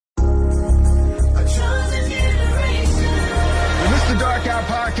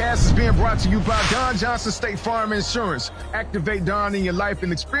being brought to you by Don Johnson State Farm Insurance. Activate Don in your life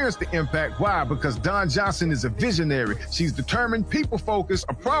and experience the impact. Why? Because Don Johnson is a visionary. She's determined, people-focused,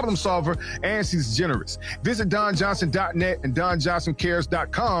 a problem solver, and she's generous. Visit DonJohnson.net and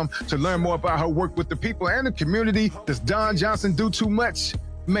DonJohnsonCares.com to learn more about her work with the people and the community. Does Don Johnson do too much?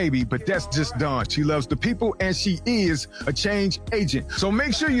 Maybe, but that's just Dawn. She loves the people, and she is a change agent. So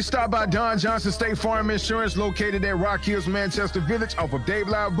make sure you stop by Don Johnson State Farm Insurance, located at Rock Hills, Manchester Village, off of Dave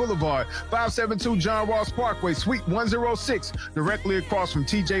Lyle Boulevard, 572 John Ross Parkway, Suite 106, directly across from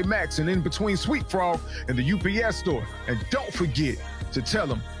TJ Maxx and in between Sweet Frog and the UPS store. And don't forget to tell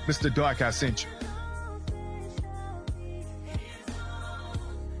them Mr. Dark I sent you.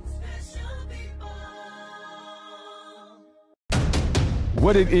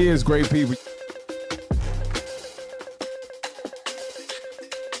 What it is, great people.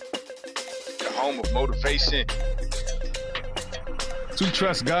 The home of motivation. To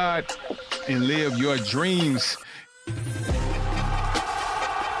trust God and live your dreams.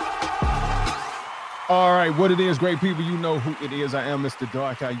 All right, what it is, great people. You know who it is. I am Mr.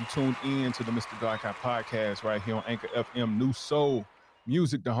 Dark Eye. You tuned in to the Mr. Dark Eye podcast right here on Anchor FM, New Soul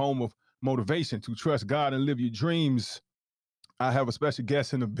Music, the home of motivation. To trust God and live your dreams. I have a special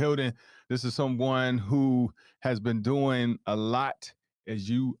guest in the building. This is someone who has been doing a lot, as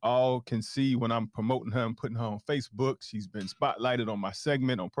you all can see when I'm promoting her and putting her on Facebook. She's been spotlighted on my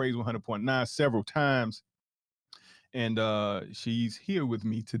segment on Praise 100.9 several times. And she's here with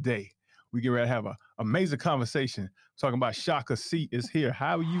me today. We get ready to have an amazing conversation. Talking about Chaka C is here.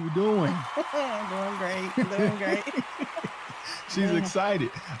 How are you doing? Doing great. She's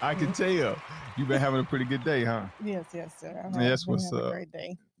excited. I can tell. You've been having a pretty good day, huh? Yes, sir. That's what's up. A great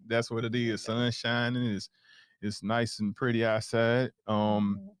day. That's what it is. Sun shining. It's nice and pretty outside.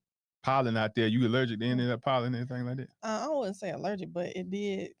 Pollen out there. You allergic to any of that pollen, anything like that? I wouldn't say allergic, but it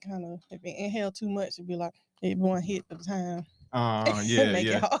did kind of, if you inhale too much, it'd be like it one hit at a time. Make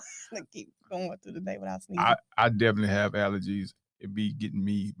it hard to keep going through the day without sneezing. I definitely have allergies. It be getting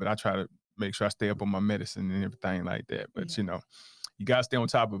me, but I try to make sure I stay up on my medicine and everything like that. But you know, you gotta stay on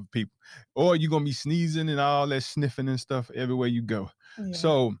top of people, or you're gonna be sneezing and all that sniffing and stuff everywhere you go. Yeah.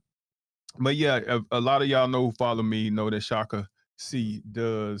 So, but yeah, a lot of y'all know who follow me know that Chaka C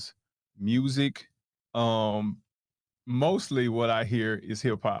does music. Mostly what I hear is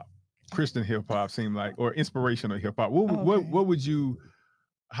hip hop, Christian hip hop, seem like, or inspirational hip hop. What would you?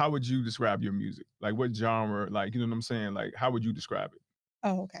 How would you describe your music? Like what genre? Like, you know what I'm saying? Like, how would you describe it?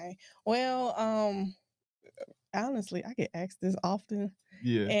 Oh, okay. Well, honestly, I get asked this often.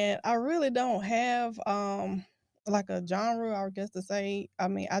 Yeah. And I really don't have like a genre, I guess to say. I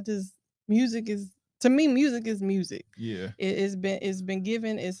mean, music is music. Yeah. It's been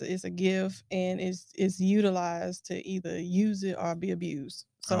given, it's a gift, and it's utilized to either use it or be abused.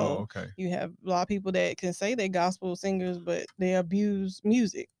 So you have a lot of people that can say they're gospel singers, but they abuse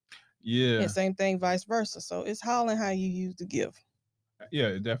music. Yeah. And same thing, vice versa. So it's all in how you use the gift.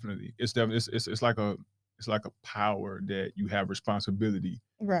 Yeah, definitely. It's like a power that you have responsibility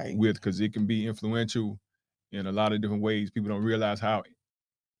with, because it can be influential in a lot of different ways. People don't realize how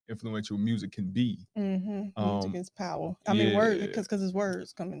influential music can be. Music is power. I mean, words, because it's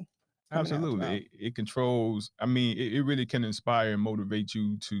words coming. Absolutely. It controls. I mean, it really can inspire and motivate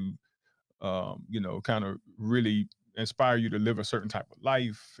you to, kind of really inspire you to live a certain type of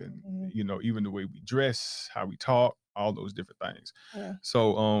life, and even the way we dress, how we talk, all those different things. Yeah.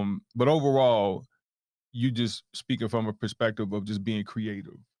 So, but overall, you just speaking from a perspective of just being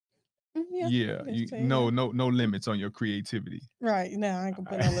creative. Yeah. No limits on your creativity. Right. No, I ain't gonna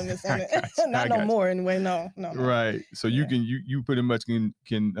put no limits on it. Not no more anyway. No. Right. So you pretty much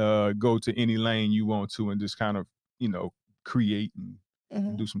can go to any lane you want to and just kind of, create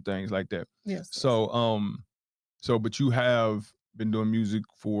and do some things like that. Yes. So, but you have been doing music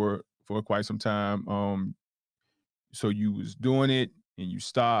for quite some time. So you was doing it and you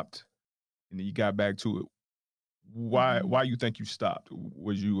stopped and then you got back to it. Why you think you stopped?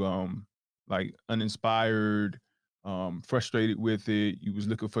 Was you like uninspired, frustrated with it? You was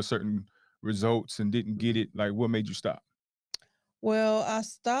looking for certain results and didn't get it? Like, what made you stop? Well, I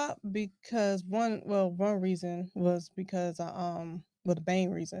stopped because one reason was because the main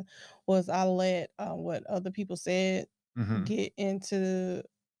reason was I let what other people said get into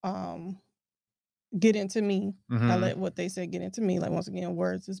me. I let what they said get into me. Like, once again,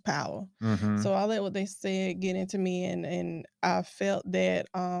 words is power. So I let what they said get into me, and I felt that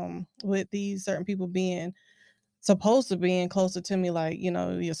with these certain people being supposed to be closer to me, like,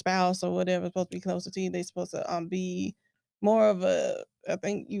 your spouse or whatever, supposed to be closer to you, they supposed to be more of a I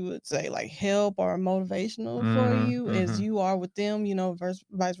think you would say like help or motivational for Mm-hmm. you as Mm-hmm. you are with them,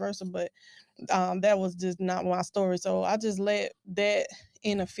 vice versa. But that was just not my story. So I just let that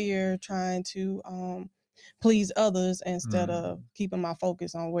interfere trying to please others instead of keeping my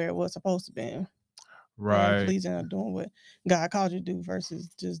focus on where it was supposed to be. And Right. pleasing or doing what God called you to do versus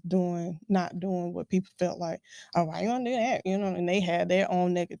just not doing what people felt like, oh, why you gonna do that? And they had their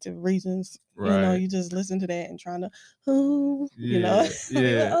own negative reasons. Right. You just listen to that and trying to, oh, Yeah.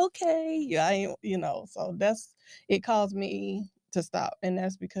 be Yeah. like, okay, yeah, I ain't. So it caused me to stop, and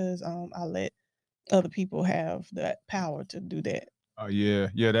that's because I let other people have that power to do that. Oh yeah.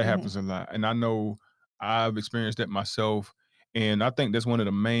 Yeah, that Mm-hmm. happens a lot. And I know I've experienced that myself. And I think that's one of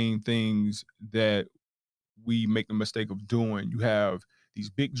the main things that we make the mistake of doing. You have these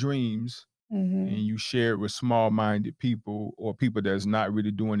big dreams and Mm-hmm. you share it with small-minded people or people that's not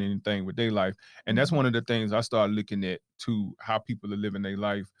really doing anything with their life. And that's Mm-hmm. one of the things I started looking at too, how people are living their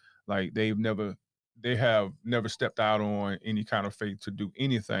life. Like they have never stepped out on any kind of faith to do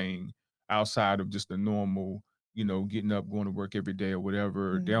anything outside of just the normal, getting up, going to work every day or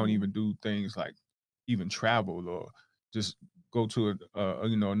whatever. They don't Mm-hmm. even do things like even travel or just go to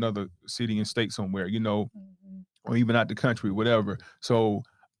another city and state somewhere, Mm-hmm. or even out the country, whatever. So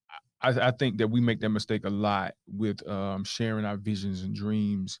I think that we make that mistake a lot with sharing our visions and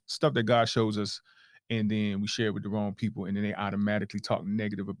dreams, stuff that God shows us, and then we share it with the wrong people, and then they automatically talk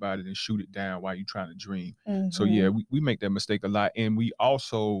negative about it and shoot it down while you're trying to dream. So yeah, Mm-hmm. we make that mistake a lot, and we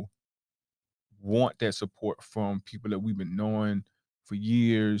also want that support from people that we've been knowing for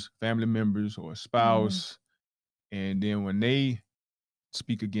years, family members or a Mm-hmm. spouse, and then when they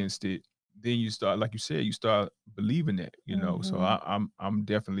speak against it, then you start, like you said, you start believing that. So Mm-hmm. I'm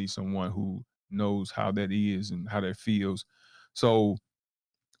definitely someone who knows how that is and how that feels. So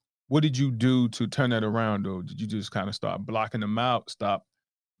what did you do to turn that around though? Did you just kind of start blocking them out, stop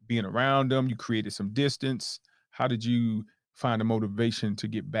being around them? You created some distance. How did you find the motivation to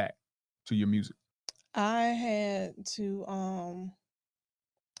get back to your music? I had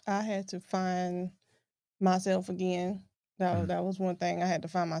to find myself again. Mhm. That was one thing. I had to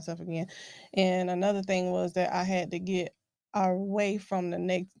find myself again. And another thing was that I had to get away from the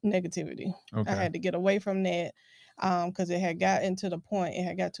negativity. I Okay. had to get away from that because it had gotten to the point, it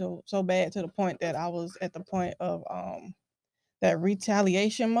had got to so bad to the point that I was at the point of that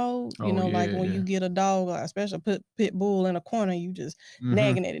retaliation mode, Oh like yeah, when you yeah. get a dog, especially pit bull in a corner, you just Mhm.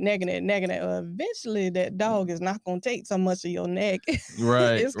 nagging at it, nagging at it, nagging at it. Eventually, that dog is not going to take so much of your neck.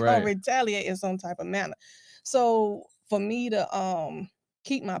 Right, It's going to right. retaliate in some type of manner. So for me to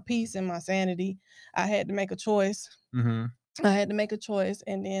keep my peace and my sanity, I had to make a choice. Mhm. I had to make a choice,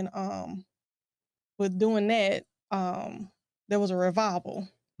 and then with doing that, there was a revival.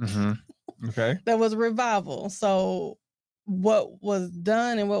 Mhm. Okay. There was a revival. So what was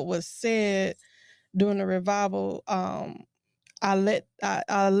done and what was said during the revival, I let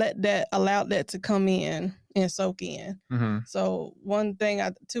that allowed that to come in and soak in. Mhm. So one thing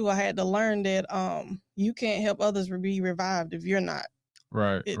I had to learn that you can't help others be revived if you're not.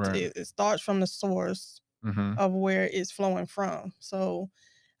 Right, It right. it, it starts from the source Mhm. of where it's flowing from. So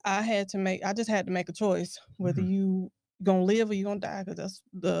I just had to make a choice whether Mhm. you gonna live or you gonna die, because that's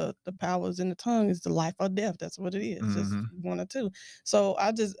the powers in the tongue is the life or death. That's what it is, just Mhm. one or two. So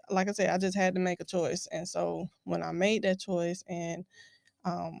like I said, I just had to make a choice. And so when I made that choice, and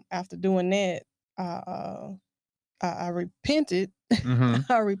after doing that, I I repented. Mhm.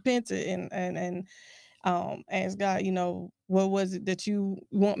 I repented and ask God, what was it that you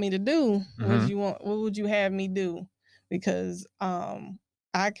want me to do? Mhm. What would you have me do? Because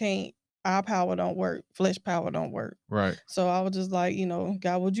I can't, our power don't work, flesh power don't work. Right. So I was just like,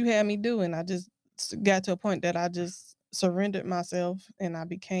 God, what'd you have me do? And I just got to a point that I just surrendered myself, and I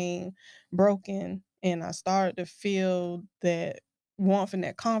became broken, and I started to feel that warmth and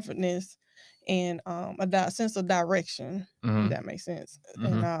that confidence, and a sense of direction, if Mhm. that makes sense.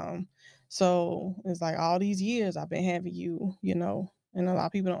 And Mhm. so it's like all these years I've been having and a lot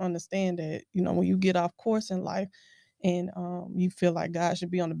of people don't understand that, when you get off course in life and you feel like God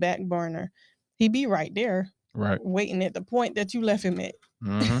should be on the back burner, he be right there Right. waiting at the point that you left him at.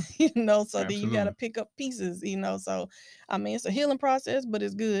 Mhm. So then you got to Absolutely. pick up pieces. So I mean, it's a healing process, but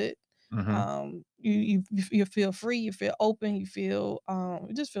it's good. Mhm. You feel free, you feel open, you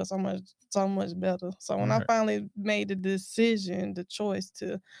just feel so much better. So when I Right. finally made the choice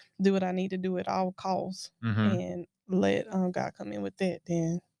to do what I need to do at all costs, Mhm. and let God come in with that,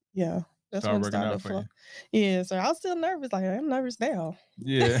 then yeah, that's Start when it working started out to for flow. you. Yeah, so I was still nervous, like I'm nervous now.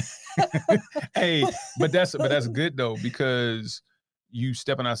 Yeah. Hey, but that's good though, because you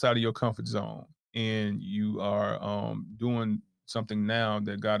stepping outside of your comfort zone and you are doing something now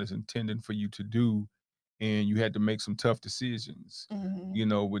that God is intending for you to do, and you had to make some tough decisions,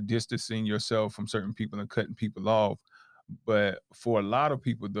 with distancing yourself from certain people and cutting people off. But for a lot of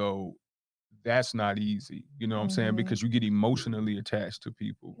people, though, that's not easy. You know what I'm saying? Because you get emotionally attached to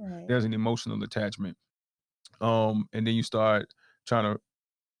people. Right. There's an emotional attachment. And then you start trying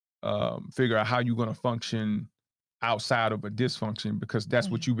to figure out how you're going to function outside of a dysfunction, because that's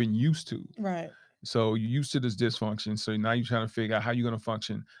what you've been used to. Right. So you're used to this dysfunction. So now you're trying to figure out how you're going to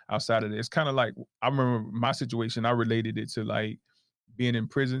function outside of it. It's kind of like, I remember my situation, I related it to like being in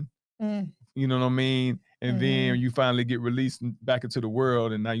prison. You know what I mean? And then you finally get released back into the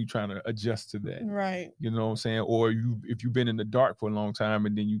world, and now you're trying to adjust to that. Right. You know what I'm saying? Or if you've been in the dark for a long time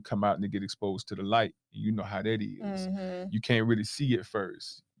and then you come out and get exposed to the light, you know how that is. You can't really see it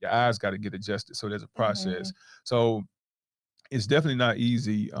first. Your eyes got to get adjusted. So there's a process. So it's definitely not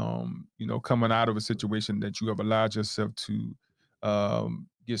easy, coming out of a situation that you have allowed yourself to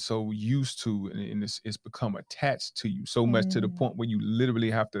get so used to, and it's become attached to you so much to the point where you literally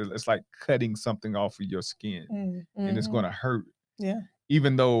have to, it's like cutting something off of your skin, and it's going to hurt. Yeah.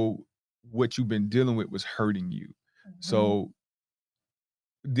 Even though what you've been dealing with was hurting you. So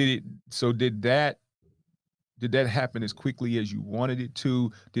did that happen as quickly as you wanted it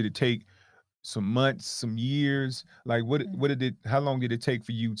to? Did it take some months, some years? Like how long did it take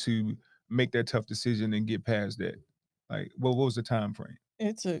for you to make that tough decision and get past that? Like, what was the time frame?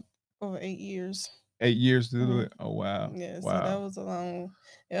 It took over 8 years. 8 years to do it? Oh, wow. Yeah, wow. So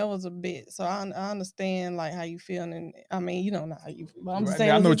that was a bit. So I understand like how you feel, and I mean, you don't know how you feel, but I'm just saying.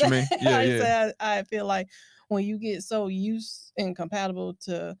 I know what you mean. Yeah. I feel like when you get so used and compatible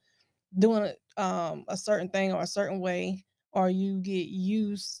to doing a certain thing or a certain way, or you get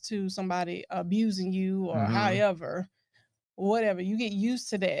used to somebody abusing you or however, whatever, you get used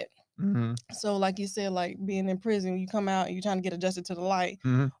to that. So like you said, like being in prison, you come out and you're trying to get adjusted to the light.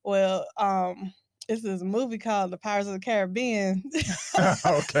 Well, this is a movie called The Pirates of the Caribbean.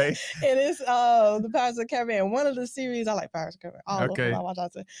 Okay. And it's The Pirates of the Caribbean. One of the series, I like Pirates of the Caribbean. All of them I watch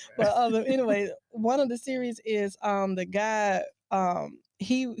out. But anyway, one of the series is the guy,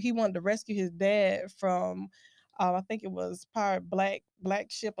 he wanted to rescue his dad from I think it was Pirate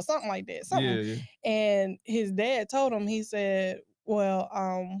Black Ship or something like that. Yeah. And his dad told him, he said, well,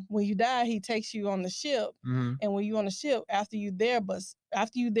 when you die, he takes you on the ship. And when you on the ship, after you there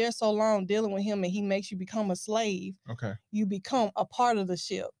so long dealing with him, and he makes you become a slave, you become a part of the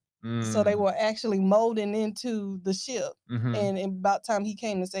ship. So they were actually molding into the ship. And about time he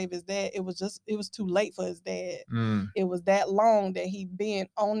came to save his dad, it was too late for his dad. It was that long that he been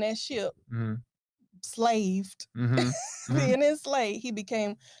on that ship, slaved, being enslaved. He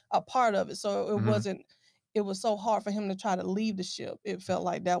became a part of it. So it was so hard for him to try to leave the ship. It felt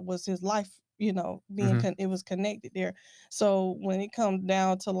like that was his life, it was connected there. So when it comes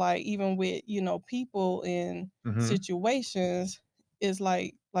down to like, even with, people in situations, it's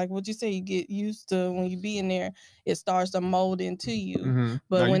like what you say, you get used to when you be in there, it starts to mold into you.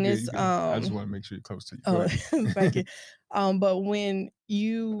 But when it's I just want to make sure you're close to you. Oh, thank you. But when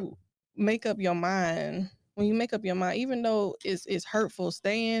you make up your mind, even though it's hurtful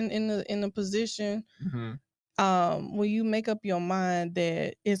staying in the position, when you make up your mind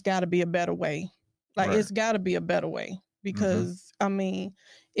that it's got to be a better way, it's got to be a better way, because I mean,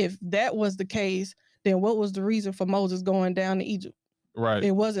 if that was the case, then what was the reason for Moses going down to Egypt? Right.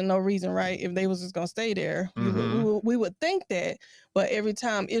 It wasn't no reason, right? If they was just gonna stay there, we would think that. But every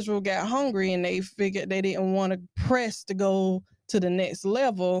time Israel got hungry and they figured they didn't want to press to go to the next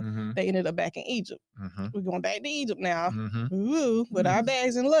level, they ended up back in Egypt. We're going back to Egypt now, with our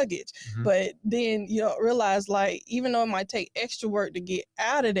bags and luggage. But then you realize, like, even though it might take extra work to get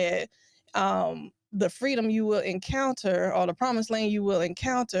out of that, the freedom you will encounter, or the promised land you will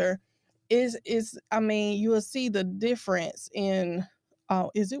encounter, is you will see the difference in.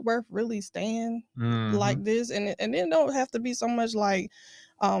 Is it worth really staying like this? And it don't have to be so much like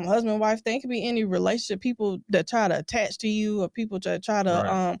husband wife thing. It could be any relationship. People that try to attach to you, or people that try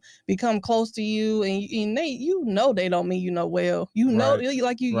to become close to you, and they they don't mean well.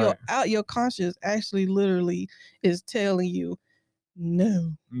 Your conscience actually literally is telling you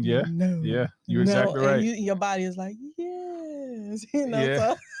no. Yeah. No. Yeah. You're exactly right. And your body is like, yes. Yeah.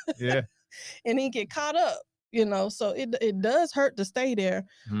 So, yeah. And he get caught up. So it does hurt to stay there,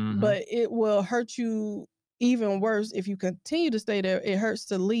 but it will hurt you even worse if you continue to stay there. It hurts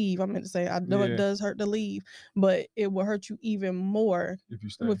to leave. I meant to say, I know it does hurt to leave, but it will hurt you even more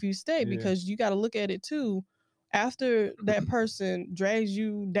if you stay, because you got to look at it too. After that person drags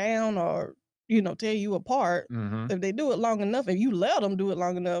you down, or tear you apart, if they do it long enough, if you let them do it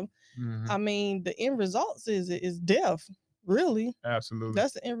long enough, I mean, the end results is death. really. Absolutely.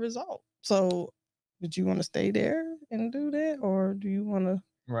 That's the end result. So, did you want to stay there and do that, or do you want to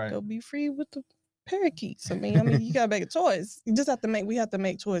go be free with the parakeets? I mean, you gotta make a choice. You just have to make. We have to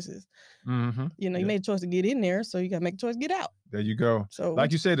make choices. Mm-hmm. You made a choice to get in there, so you gotta make a choice to get out. There you go. So,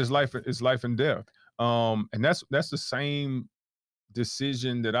 like you said, it's life and death. And that's the same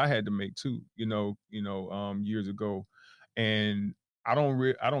decision that I had to make too. Years ago, and I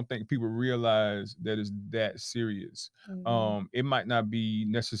don't think people realize that it's that serious. Mm-hmm. It might not be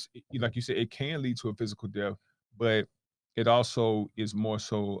necessary, like you said, it can lead to a physical death, but it also is more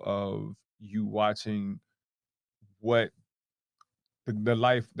so of you watching what the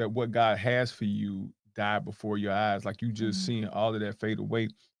life that what God has for you die before your eyes. Like you just seeing all of that fade away.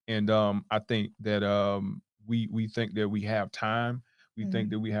 And I think that we think that we have time. We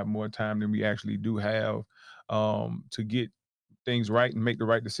think that we have more time than we actually do have to get things right and make the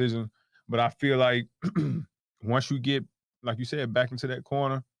right decision. But I feel like once you get, like you said, back into that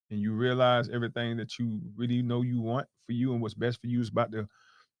corner and you realize everything that you really know you want for you and what's best for you is about to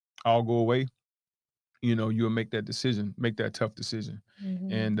all go away, you'll make that decision, make that tough decision.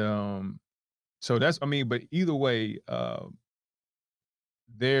 And so but either way,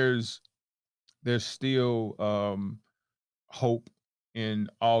 there's still hope in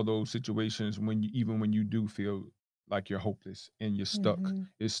all those situations even when you do feel like you're hopeless and you're stuck.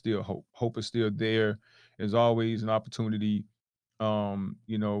 It's still hope. Hope is still there. There's always an opportunity,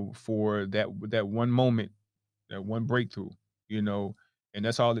 for that one moment, that one breakthrough, and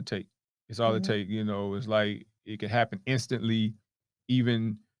that's all it takes. It's all it takes. It's like it can happen instantly,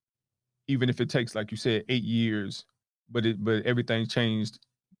 even if it takes, like you said, 8 years, but everything changed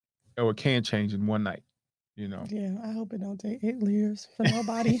or can change in one night. Yeah, I hope it don't take 8 years for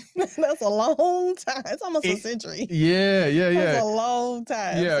nobody. That's a long time. It's almost a century. Yeah. That's a long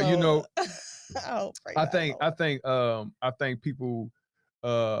time. Yeah, so, I think people,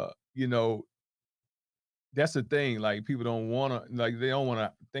 that's the thing. Like people don't want to, like they don't want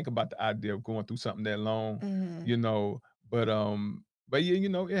to think about the idea of going through something that long, But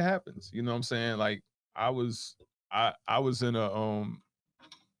yeah, it happens. You know what I'm saying? Like I was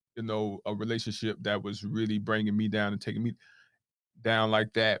in a relationship that was really bringing me down and taking me down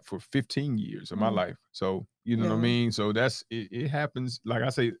like that for 15 years of my life. So, you know what I mean? So that's it happens. Like I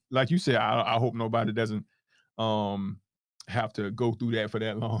say, like you said, I hope nobody doesn't have to go through that for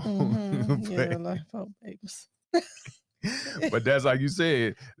that long. Yeah, life hope babes. But that's like you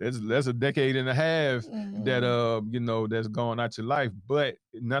said, that's a decade and a half that that's gone out your life, but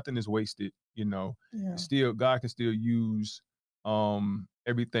nothing is wasted. Still God can still use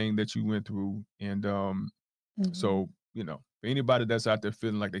everything that you went through. And so for anybody that's out there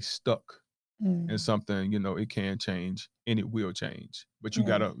feeling like they stuck in something, it can change and it will change, but you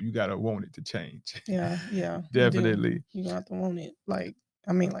gotta want it to change. Yeah. Definitely. You have to want it. Like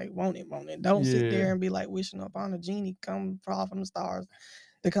want it. Don't sit there and be like wishing upon a genie come fall from the stars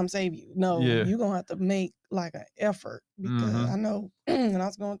to come save you. No, you're gonna have to make like an effort, because I know when I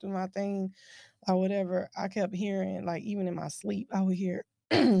was going through my thing or whatever, I kept hearing, like even in my sleep, I would hear,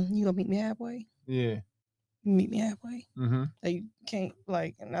 you gonna meet me halfway? Yeah. Meet me halfway? Like you can't,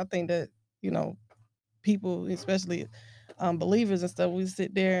 like, and I think that, people, especially believers and stuff, we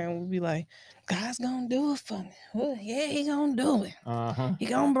sit there and we be like, God's gonna do it for me. Oh, yeah, he gonna do it. He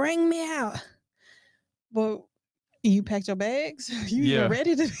gonna bring me out. But you packed your bags? You even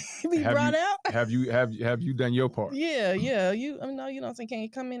ready to be brought out? Have you done your part? Yeah. You know, you don't think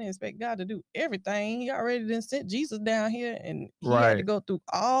can't come in and expect God to do everything. He already done sent Jesus down here, and he had to go through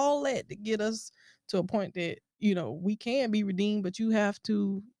all that to get us to a point that, we can be redeemed, but you have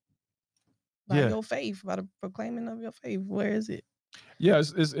to, by your faith, by the proclaiming of your faith. Where is it? Yeah,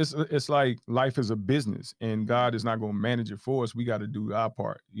 it's like life is a business, and God is not going to manage it for us. We got to do our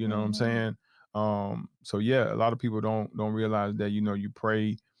part. You know what I'm saying? So yeah, a lot of people don't realize that. You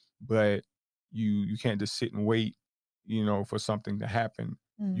pray, but you can't just sit and wait. For something to happen.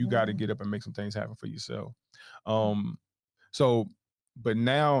 You got to get up and make some things happen for yourself. So, but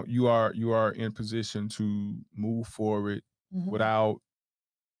now you are in position to move forward without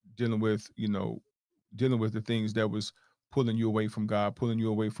dealing with the things that was pulling you away from God, pulling you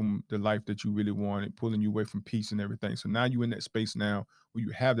away from the life that you really wanted, pulling you away from peace and everything. So now you're in that space now where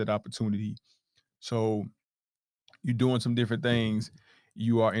you have that opportunity. So you're doing some different things.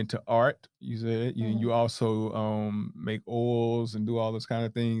 You are into art. You said you also make oils and do all those kind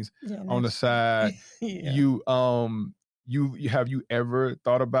of things on the side. You have you ever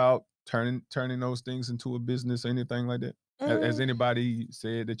thought about turning those things into a business or anything like that? Has anybody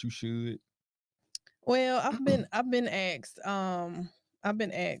said that you should? Well, I've been asked, I've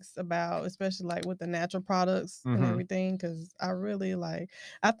been asked about, especially like with the natural products and everything, because I really like.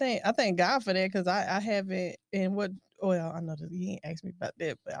 I thank God for that, because I haven't. And what? Well, I know that you ain't asked me about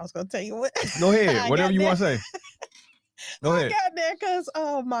that, but I was gonna tell you what. Go ahead, whatever you want to say. Go ahead. I got there because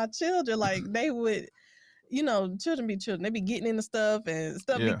my children, like, they would. Children be children. They be getting into stuff, and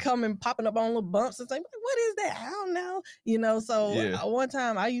stuff be popping up on little bumps and saying, "What is that? I don't know." So one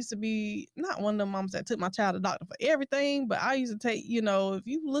time I used to be not one of them moms that took my child to the doctor for everything, but I used to take, if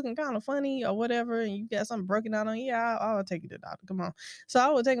you looking kind of funny or whatever, and you got something broken out on you, I'll take you to the doctor. Come on. So I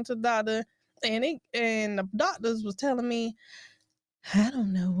would take him to the doctor, and the doctors was telling me, "I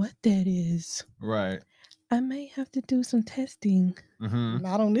don't know what that is. Right. I may have to do some testing."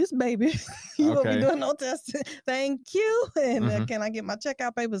 Not on this baby. You won't be doing no testing. Thank you. And can I get my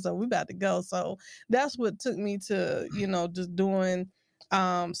checkout paper? So we about to go. So that's what took me to, just doing,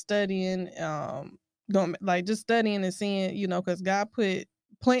 studying, going like just studying and seeing, because God put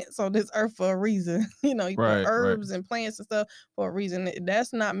plants on this earth for a reason. He put herbs and plants and stuff for a reason.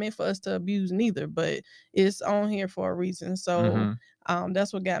 That's not meant for us to abuse neither, but it's on here for a reason. So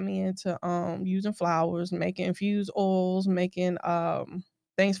that's what got me into using flowers, making infused oils, making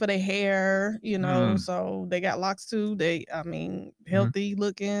things for their hair, so they got locks too. Healthy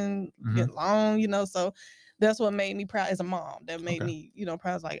looking, get long, so that's what made me proud as a mom. That made me,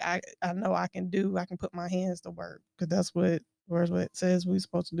 proud. Like I know I can put my hands to work, because that's what it says we're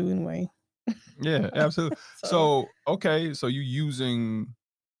supposed to do anyway. Yeah, absolutely. So you using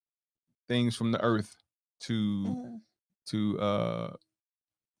things from the earth to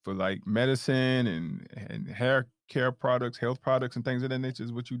for like medicine and hair care products, health products, and things of that nature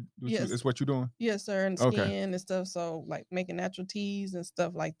is what you're doing? Yes, sir. And skin and stuff. So like making natural teas and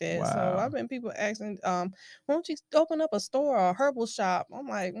stuff like that. Wow. So I've been people asking, why don't you open up a store or a herbal shop? I'm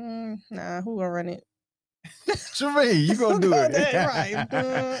like, nah, who gonna run it? Sheree, you gonna do it. Right.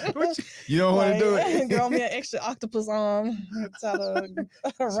 You don't want to do it. Grow me an extra octopus arm, try to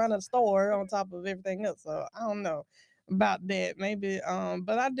run a store on top of everything else. So I don't know about that. Maybe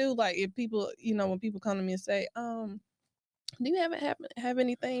but I do like if people, when people come to me and say, do you have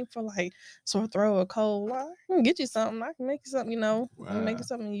anything for like sore throat or cold? I can get you something. I can make you something, Wow. make you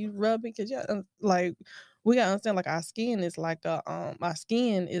something you rub it, because like we gotta understand, like our skin is like our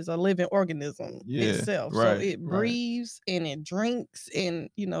skin is a living organism itself. So it breathes and it drinks, and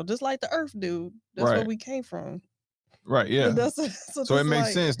just like the earth do. That's where we came from. Right, yeah. So it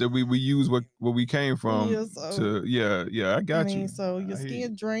makes sense that we use what we came from I got you. So your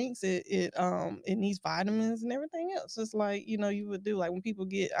skin drinks, it needs vitamins and everything else. It's like, you would do, like when people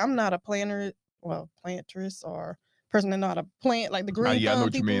I'm not a plantress or person that know how to plant, like the green thumb I know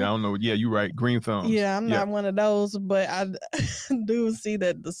what people. you mean. I don't know. Yeah, you're right. Green thumbs. Yeah, I'm not one of those, but I do see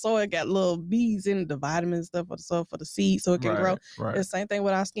that the soil got little beads in the vitamins stuff for the soil, for the seed, so it can grow. Right. It's the same thing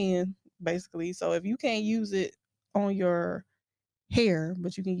with our skin, basically. So if you can't use it on your hair,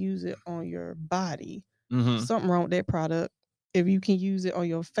 but you can use it on your body, something wrong with that product. If you can use it on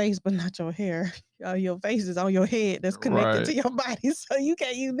your face but not your hair, your face is on your head that's connected to your body, so you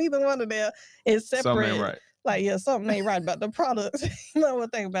can't use neither one of them. It's separate. Something ain't right. Like, something ain't right about the products. You know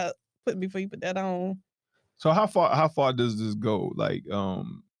what thing about before you put that on. So how far does this go? Like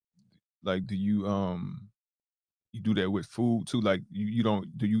do you you do that with food too? Like do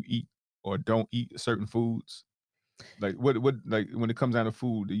you eat or don't eat certain foods? Like what like when it comes down to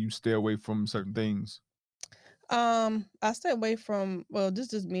food, do you stay away from certain things? I stay away from,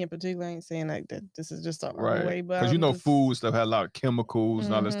 this is me in particular. I ain't saying like that this is just the right way, but because food stuff had a lot of chemicals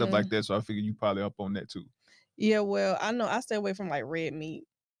and all that stuff like that. So I figure you probably up on that too. Yeah, well, I know I stay away from like red meat.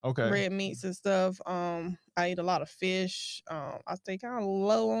 Red meats and stuff. I eat a lot of fish. I stay kind of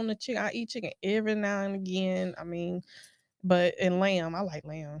low on the chicken. I eat chicken every now and again. And lamb. I like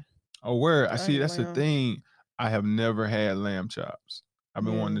lamb. Oh, where? I see. That's the thing. I have never had lamb chops. I've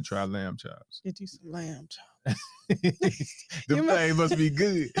been wanting to try lamb chops. Get you some lamb chops. The thing must be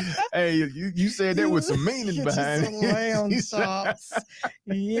good. Hey, you said that with some meaning behind it. Lamb chops.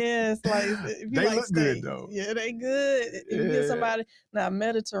 Yes, like if they look good though. Yeah, they good. If you get somebody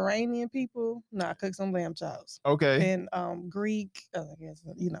Mediterranean people, cook some lamb chops. Okay. And Greek, I guess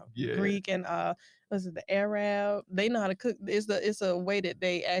Greek and what's it, the Arab? They know how to cook. It's a way that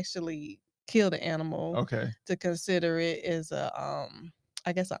they actually kill the animal. Okay. To consider it as a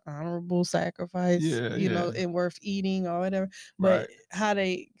I guess an honorable sacrifice, and worth eating or whatever. But how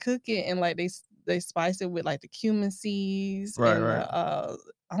they cook it, and like they spice it with like the cumin seeds. Right. I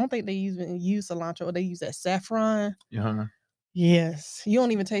don't think they even use cilantro, or they use that saffron. Uh-huh. Yes. You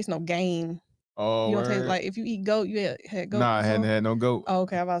don't even taste no game. Oh, You don't taste word. like if you eat goat, you had goat. Nah, I hadn't before? had no goat. Oh,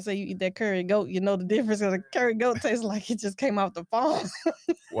 okay, I'm about to say you eat that curry goat, you know the difference. Because the curry goat tastes like it just came off the farm.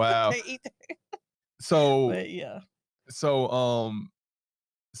 Wow. They eat that. So, But yeah. so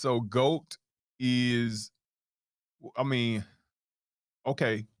goat is, I mean,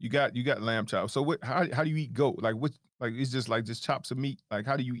 okay, you got lamb chops. So what? How do you eat goat? Like what? Like it's just like just chops of meat. Like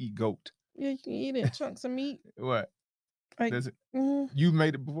how do you eat goat? Yeah, you can eat it in chunks of meat. What? Like, Does it? mhm. You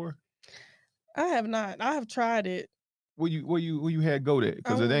made it before? I have not. I have tried it. Where you had goat at? I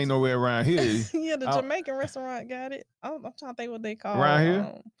Because it went ain't to nowhere around here. yeah, the Out Jamaican restaurant got it. I'm trying to think what they around call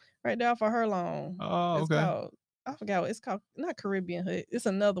here? right there for Herlong. Oh, It's okay. called I forgot what it's called. Not Caribbean Hut. It's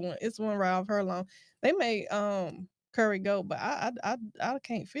another one. It's one right off Herlong. They made curry goat, but I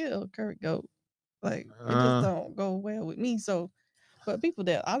can't feel curry goat. Like it just don't go well with me. So, but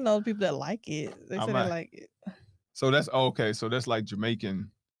I know people that like it. They say they like it. So that's okay. So that's like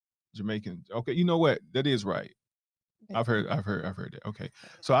Jamaican. Okay, you know what? That is right. I've heard that. Okay,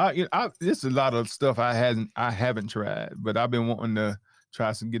 so there's a lot of stuff I haven't tried, but I've been wanting to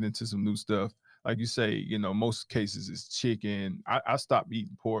try get into some new stuff. Like you say, you know, most cases it's chicken. I stopped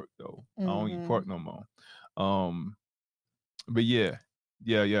eating pork though. I don't eat pork no more. But yeah.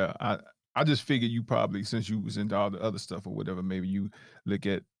 I just figured you probably, since you was into all the other stuff or whatever, maybe you look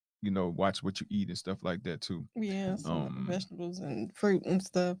at, watch what you eat and stuff like that too. Yeah, some vegetables and fruit and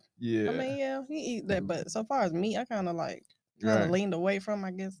stuff. Yeah. I mean, yeah, you eat that, but so far as meat, I kind of leaned away from.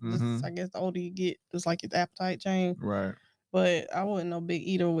 I guess I guess the older you get, it's like your appetite change. Right. But I wasn't no big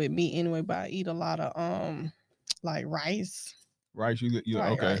eater with meat anyway. But I eat a lot of like rice. Rice, you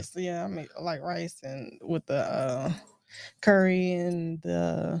like okay? Rice, yeah, I mean like rice and with the curry and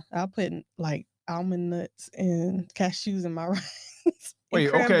I put like almond nuts and cashews in my rice. Wait,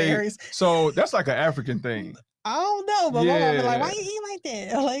 okay. So that's like an African thing. I don't know, but my mom be like, "Why you eat like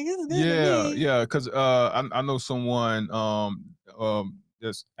that?" Like it's good to me. Yeah, because I know someone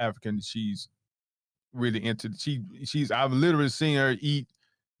that's African. She's really into she's I've literally seen her eat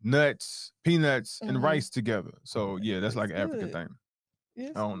nuts, peanuts, and rice together. So yeah, that's like an African thing.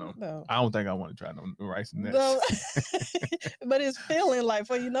 It's I don't know. Though. I don't think I want to try no rice and nuts. No. But it's feeling like,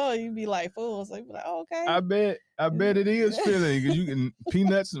 for you be like full. So you be like, oh, okay. I bet it is feeling, because you can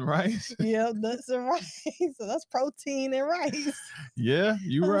peanuts and rice. Yeah, nuts and rice. So that's protein and rice. Yeah,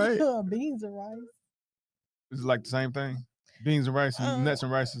 you're right. Beans and rice. It's like the same thing. Beans and rice and nuts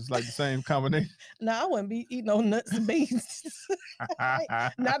and rice is like the same combination. No, I wouldn't be eating no nuts and beans.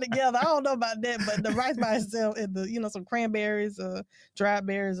 Not together. I don't know about that, but the rice by itself and the some cranberries or dried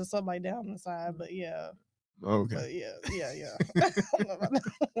berries or something like that on the side. But yeah. Okay. But yeah. I don't know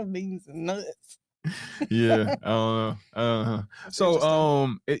about beans and nuts. Yeah, I don't know.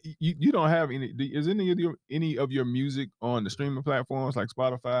 So you don't have any? Is any of your music on the streaming platforms like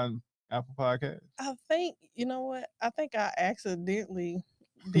Spotify and Apple Podcasts? I think, you know what? I think I accidentally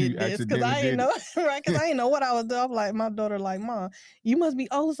did this because I didn't know, right? Because I didn't know what I was doing. I'm like, my daughter, like, Mom, you must be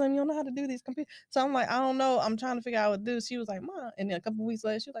old, son. You don't know how to do these computers. So I'm like, I don't know. I'm trying to figure out what to do. She was like, Mom, and then a couple of weeks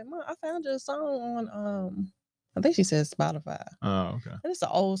later, she was like, Mom, I found your song on I think she said Spotify. Oh, okay. And it's an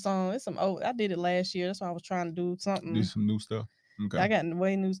old song. It's some old. I did it last year. That's why I was trying to do something. Do some new stuff. Okay. I got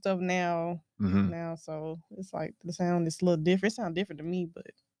way new stuff now. Now, so it's like the sound is a little different. It sounds different to me, but.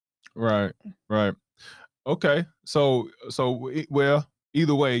 Right. Okay. So well,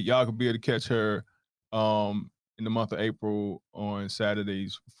 either way, y'all could be able to catch her in the month of April on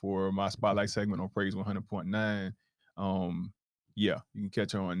Saturdays for my spotlight segment on Praise 100.9. Yeah, you can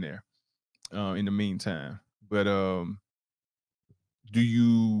catch her on there. In the meantime, but do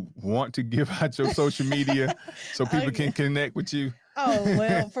you want to give out your social media so people can connect with you? Oh,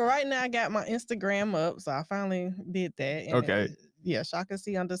 well, for right now, I got my Instagram up, so I finally did that. And okay. Chaka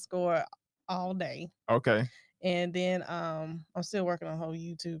C _ all day. Okay. And then I'm still working on the whole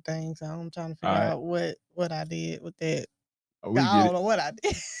YouTube thing, so I'm trying to figure out what I did with that. I don't know what I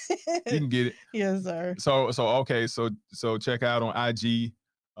did. You can get it. Yes, sir. So okay, so check out on IG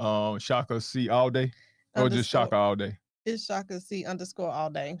Chaka C all day, or just Chaka all day. It's Chaka C _ all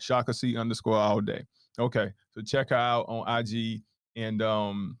day. Chaka C _ all day. Okay, so check her out on IG, and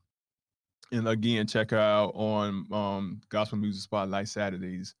again check her out on Gospel Music Spotlight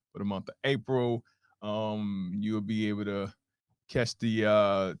Saturdays for the month of April. You'll be able to catch the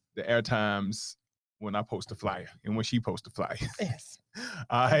air times when I post the flyer and when she posts the flyer. Yes.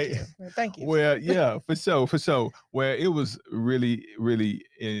 All right. Thank you. Well, yeah, for sure. Well, it was really, really,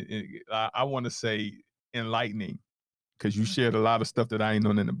 I want to say enlightening because you shared a lot of stuff that I ain't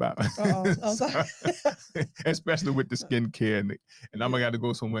know nothing about. I'm sorry. Especially with the skincare, and I'm gonna got to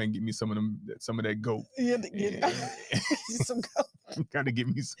go somewhere and get me some of that goat. Yeah, get some goat. Gotta get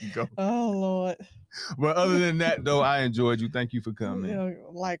me some goat. Oh Lord. But other than that, though, I enjoyed you. Thank you for coming. Yeah,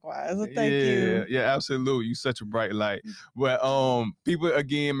 likewise. Thank you. Yeah, absolutely. You're such a bright light. But people,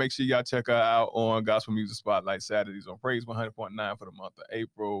 again, make sure y'all check her out on Gospel Music Spotlight Saturdays on Praise 100.9 for the month of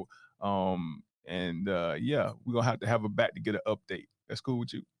April. Yeah, we're gonna have her back to get an update. That's cool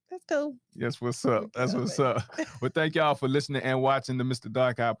with you? That's cool. Yes, what's up? That's what's up. Well, thank y'all for listening and watching the Mr.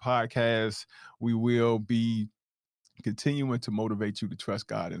 Dark Eye podcast. We will be continuing to motivate you to trust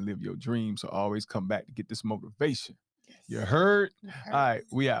God and live your dreams. So always come back to get this motivation. Yes. You heard? All right,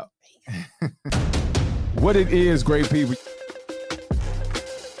 we out. What it is, great people.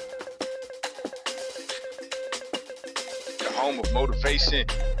 The home of motivation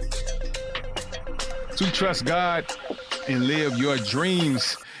to trust God and live your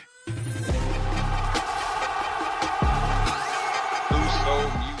dreams.